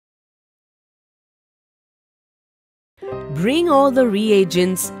Bring all the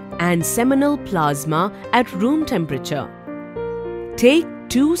reagents and seminal plasma at room temperature. Take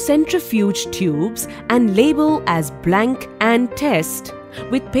 2 centrifuge tubes and label as blank and test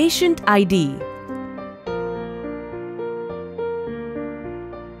with patient ID.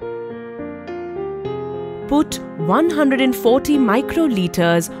 Put 140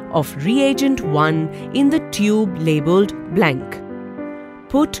 microliters of reagent 1 in the tube labeled blank.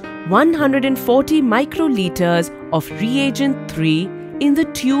 Put 140 microliters of reagent 3 in the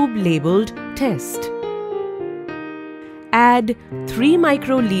tube labeled test. Add 3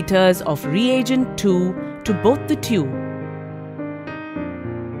 microliters of reagent 2 to both the tube.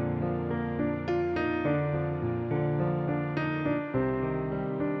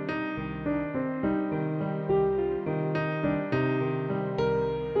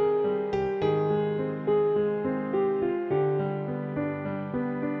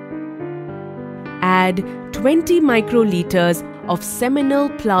 Add 20 microliters of seminal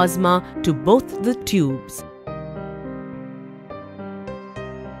plasma to both the tubes.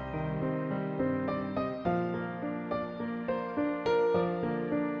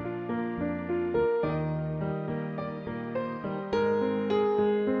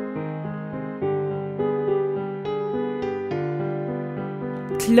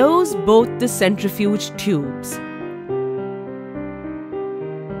 Close both the centrifuge tubes.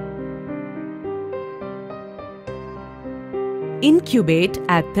 Incubate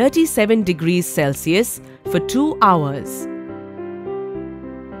at 37 degrees Celsius for 2 hours.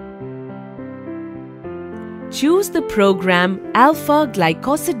 Choose the program Alpha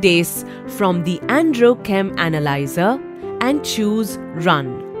Glycosidase from the Androchem analyzer and choose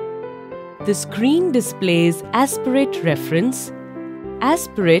Run. The screen displays aspirate reference,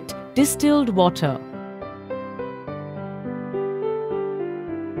 aspirate distilled water.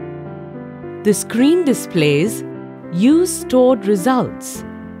 The screen displays use stored results.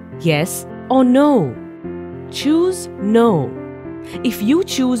 Yes or no. Choose No. If you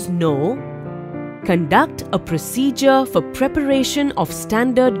choose No, conduct a procedure for preparation of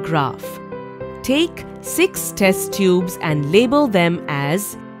standard graph. Take 6 test tubes and label them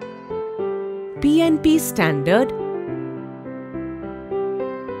as PNP standard,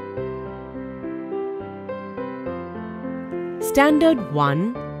 standard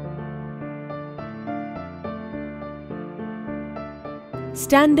 1,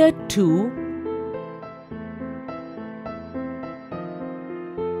 standard 2,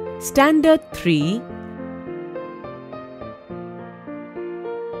 standard 3,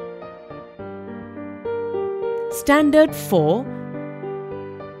 standard 4,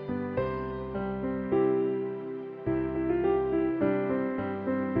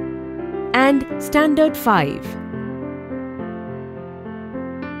 and standard 5.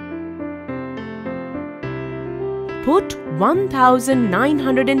 Put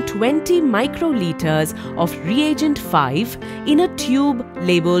 1920 microliters of reagent 5 in a tube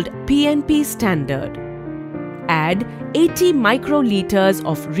labeled PNP standard. Add 80 microliters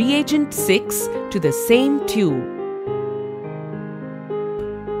of reagent 6 to the same tube.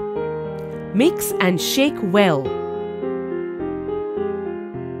 Mix and shake well.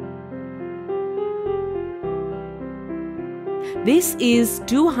 This is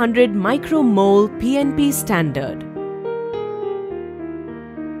 200 micromole PNP standard.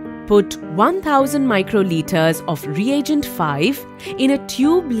 Put 1000 microliters of reagent 5 in a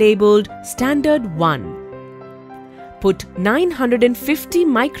tube labeled standard 1. Put 950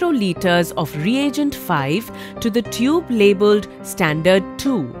 microliters of reagent 5 to the tube labeled standard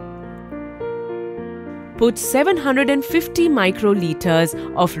 2. Put 750 microliters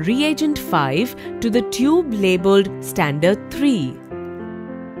of reagent 5 to the tube labeled standard 3.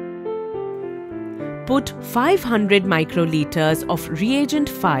 Put 500 microliters of reagent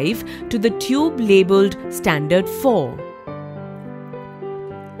 5 to the tube labeled standard 4.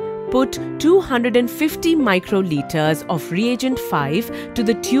 Put 250 microliters of reagent 5 to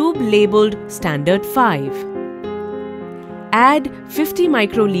the tube labeled standard 5. Add 50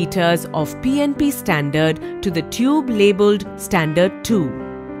 microliters of PNP standard to the tube labeled standard 2.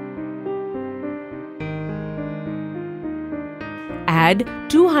 Add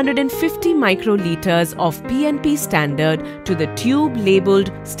 250 microliters of PNP standard to the tube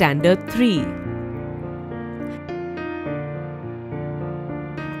labeled standard 3.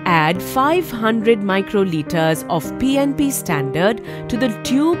 Add 500 microliters of PNP standard to the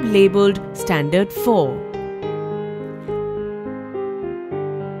tube labeled standard 4.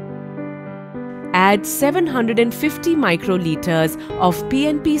 Add 750 microliters of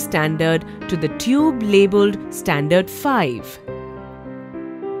PNP standard to the tube labeled standard 5.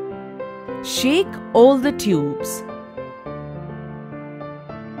 Shake all the tubes.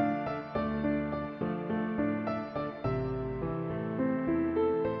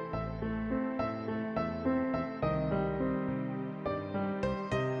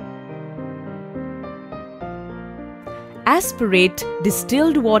 Aspirate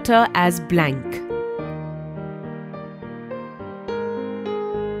distilled water as blank.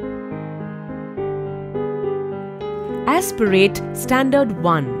 Aspirate standard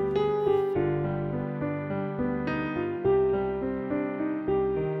 1.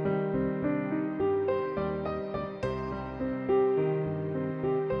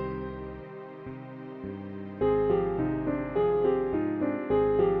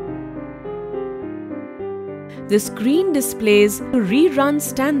 The screen displays rerun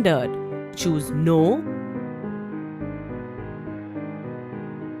standard. Choose No.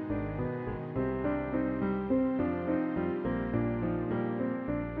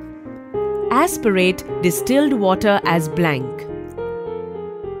 Aspirate distilled water as blank.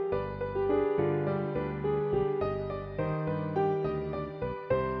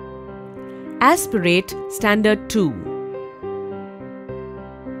 Aspirate standard 2.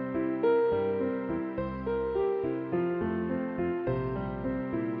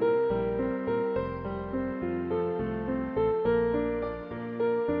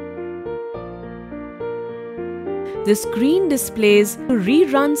 The screen displays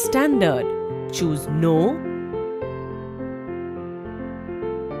rerun standard. Choose No.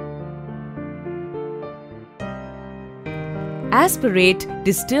 Aspirate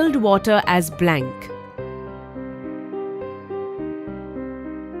distilled water as blank.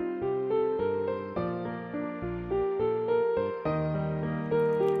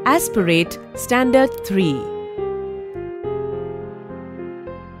 Aspirate standard 3.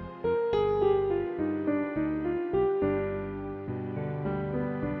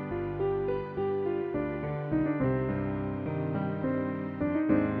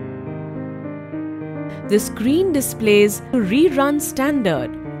 The screen displays rerun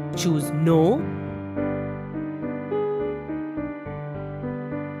standard. Choose No.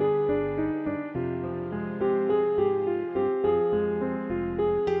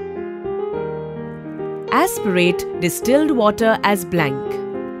 Aspirate distilled water as blank.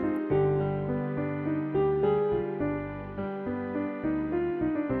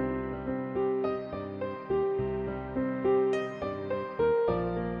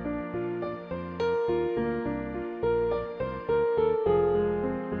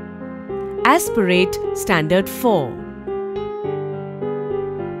 Aspirate standard 4.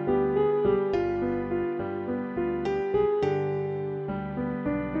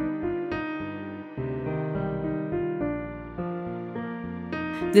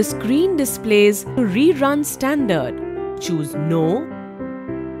 The screen displays rerun standard. Choose No.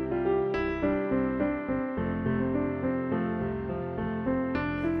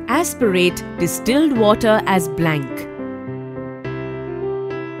 Aspirate distilled water as blank.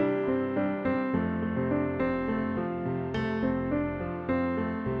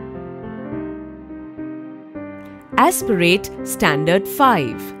 Aspirate standard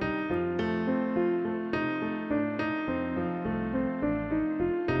 5.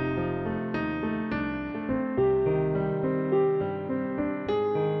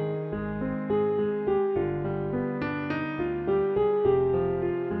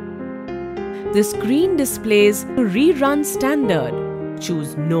 The screen displays rerun standard.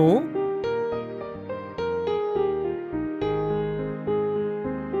 Choose No.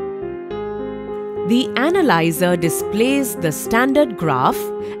 The analyzer displays the standard graph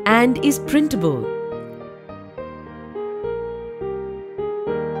and is printable.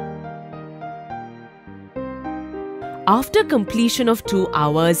 After completion of 2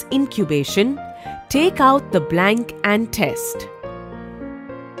 hours incubation, take out the blank and test.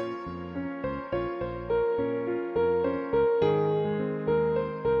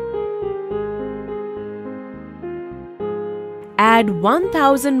 Add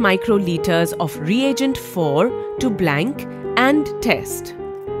 1000 microliters of reagent 4 to blank and test.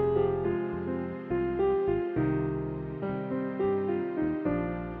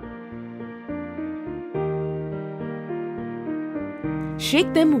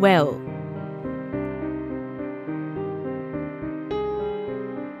 Shake them well.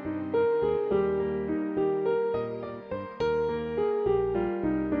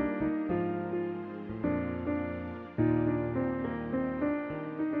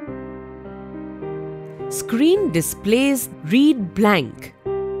 Screen displays read blank.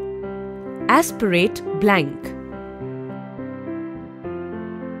 Aspirate blank.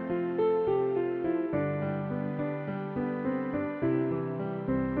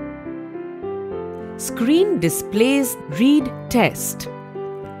 Screen displays read test.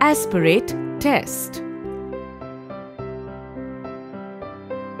 Aspirate test.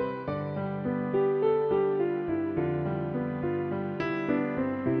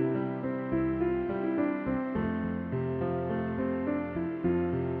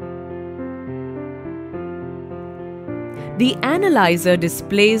 The analyzer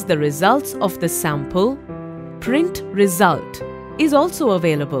displays the results of the sample. Print result is also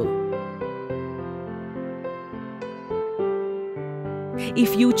available.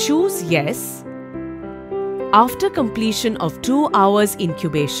 If you choose yes, after completion of 2 hours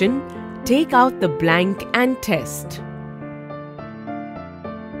incubation, take out the blank and test.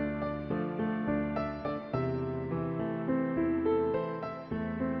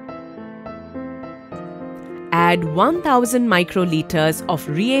 Add 1000 microliters of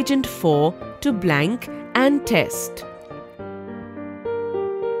reagent 4 to blank and test.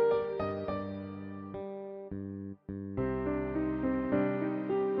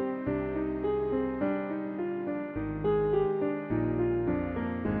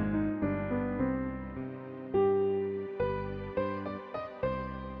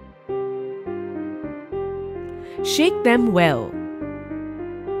 Shake them well.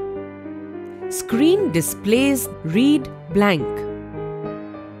 Screen displays read blank.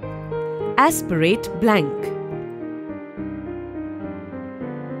 Aspirate blank.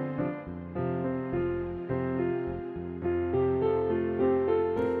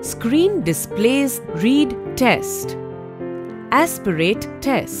 Screen displays read test. Aspirate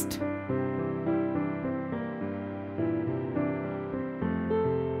test.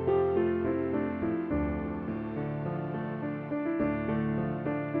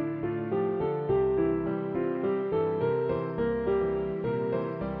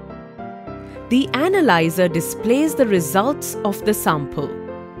 The analyzer displays the results of the sample.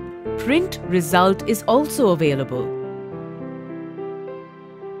 Print result is also available.